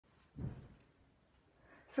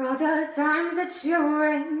For all the times that you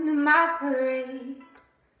rain my parade,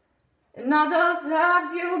 and all the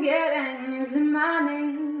clubs you get and using my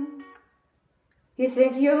name. You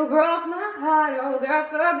think you broke my heart, oh girl,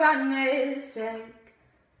 for goodness sake.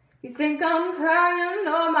 You think I'm crying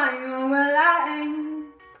on my own, well I ain't.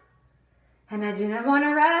 And I didn't want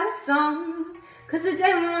to write a song, 'cause I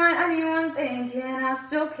didn't want anyone thinking I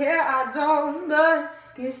still care, I don't. But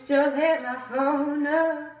you still hit my phone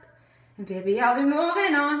up, and baby I'll be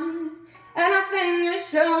moving on. And I think you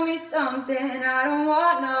show me something I don't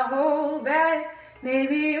want to hold back.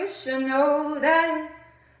 Maybe you should know that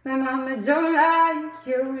my mama don't like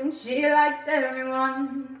you and she likes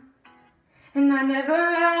everyone. And I never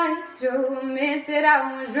like to admit that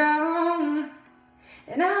I was wrong.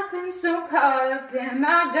 And I've been so caught up in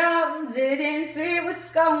my job, didn't see what's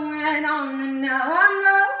going on. And now I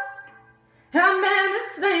know I'm better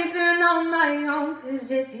sleeping on my own.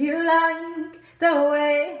 'Cause if you like the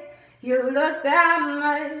way you look that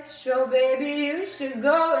much, oh baby, you should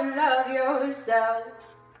go and love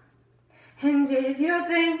yourself. And if you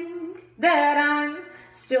think that I'm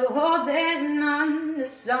still holding on to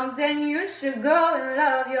something, you should go and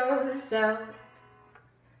love yourself.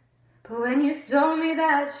 But when you told me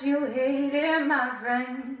that you hated my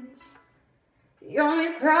friends, the only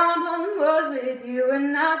problem was with you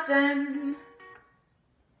and not them.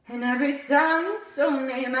 And every time you told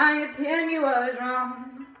me my opinion was wrong,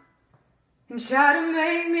 and tried to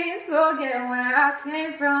make me forget where I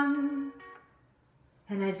came from.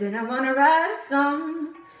 And I didn't want to write a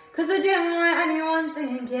song, 'cause I didn't want anyone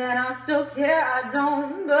thinking I still care, I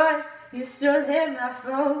don't. But you still hit my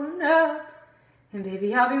phone up, and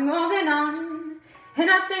baby I'll be moving on.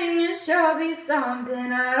 And I think it should be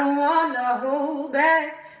something I don't want to hold back.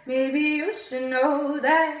 Maybe you should know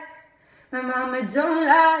that my mama don't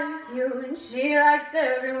like you and she likes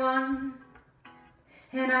everyone.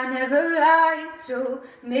 And I never lied to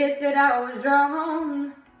admit that I was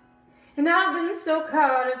wrong. And I've been so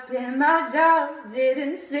caught up in my job,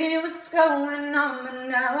 didn't see what's going on. But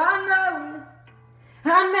now I know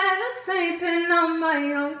I'm better sleeping on my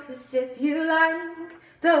own. 'Cause if you like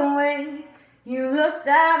the way you look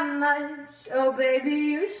that much, oh baby,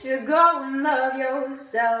 you should go and love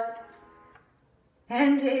yourself.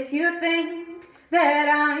 And if you think that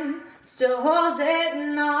I'm still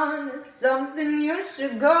holding on to something, you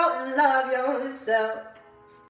should go and love yourself.